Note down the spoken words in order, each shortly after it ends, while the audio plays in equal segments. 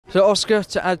So Oskar,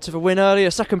 to add to the win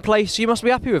earlier, second place, you must be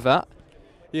happy with that?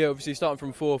 Yeah, obviously starting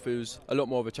from fourth, it was a lot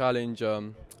more of a challenge. I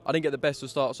didn't get the best of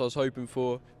starts I was hoping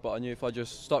for, but I knew if I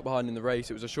just stuck behind in the race,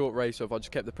 it was a short race, so if I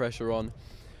just kept the pressure on,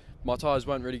 my tyres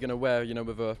weren't really going to wear,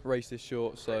 with a race this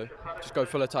short, so just go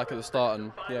full attack at the start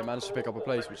and yeah, managed to pick up a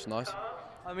place, which is nice.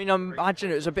 I mean, I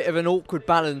imagine it was a bit of an awkward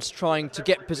balance trying to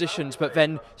get positions but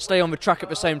then stay on the track at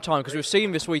the same time, because we've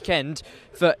seen this weekend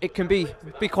that it can be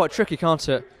quite tricky, can't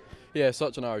it? Yeah, it's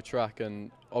such a narrow track,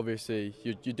 and obviously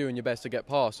you're doing your best to get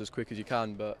past as quick as you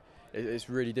can, but it's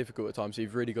really difficult at times, so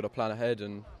you've really got to plan ahead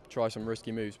and try some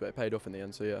risky moves, but it paid off in the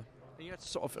end, so yeah. You had to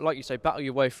sort of, like you say, battle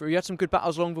your way through. You had some good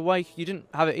battles along the way. You didn't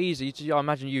have it easy. I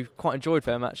imagine you quite enjoyed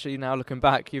them, actually, now looking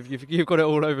back. You've got it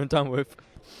all over and done with.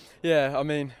 Yeah, I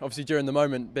mean, obviously during the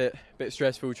moment, bit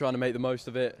stressful, trying to make the most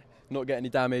of it, not get any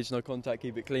damage, no contact,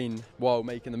 keep it clean while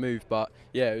making the move, but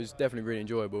yeah, it was definitely really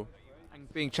enjoyable. And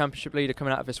being championship leader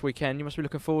coming out of this weekend, you must be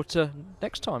looking forward to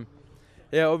next time.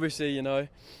 Yeah, obviously,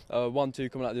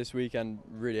 1-2 coming out this weekend,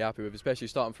 really happy with, especially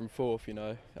starting from fourth,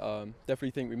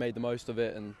 definitely think we made the most of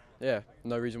it, and yeah,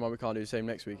 no reason why we can't do the same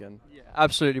next weekend. Yeah,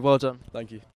 absolutely, well done.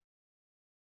 Thank you.